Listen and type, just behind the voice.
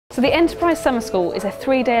So the Enterprise Summer School is a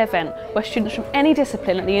 3-day event where students from any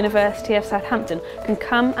discipline at the University of Southampton can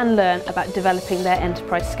come and learn about developing their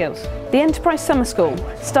enterprise skills. The Enterprise Summer School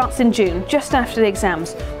starts in June, just after the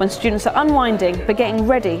exams, when students are unwinding but getting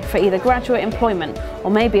ready for either graduate employment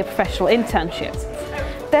or maybe a professional internship.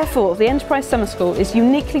 Therefore, the Enterprise Summer School is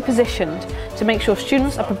uniquely positioned to make sure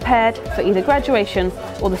students are prepared for either graduation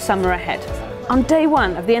or the summer ahead. On day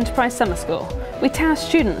 1 of the Enterprise Summer School, we task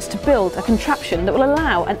students to build a contraption that will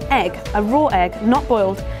allow an egg, a raw egg, not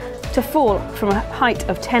boiled, to fall from a height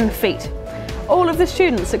of 10 feet. All of the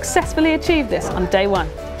students successfully achieved this on day 1.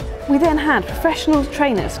 We then had professional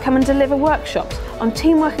trainers come and deliver workshops on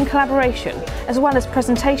teamwork and collaboration, as well as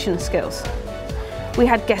presentation skills. We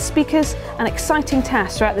had guest speakers and exciting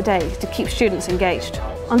tasks throughout the day to keep students engaged.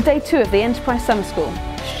 On day 2 of the Enterprise Summer School,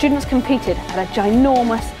 students competed at a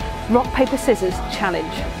ginormous rock, paper, scissors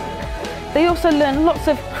challenge. They also learned lots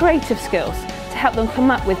of creative skills to help them come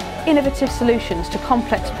up with innovative solutions to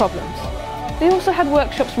complex problems. They also had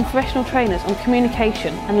workshops from professional trainers on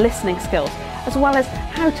communication and listening skills, as well as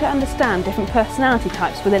how to understand different personality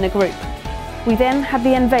types within a group. We then had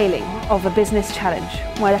the unveiling of a business challenge,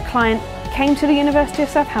 where a client came to the University of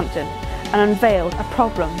Southampton and unveiled a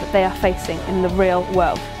problem that they are facing in the real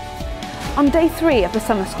world. On day 3 of the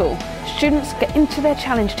summer school, students get into their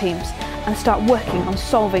challenge teams and start working on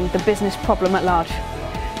solving the business problem at large.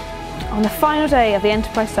 On the final day of the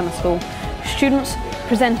Enterprise Summer School, students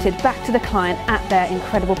presented back to the client at their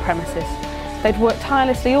incredible premises. They'd worked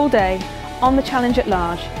tirelessly all day on the challenge at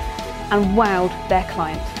large and wowed their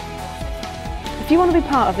client. If you want to be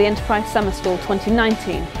part of the Enterprise Summer School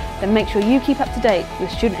 2019, then make sure you keep up to date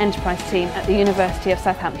with the Student Enterprise team at the University of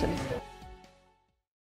Southampton.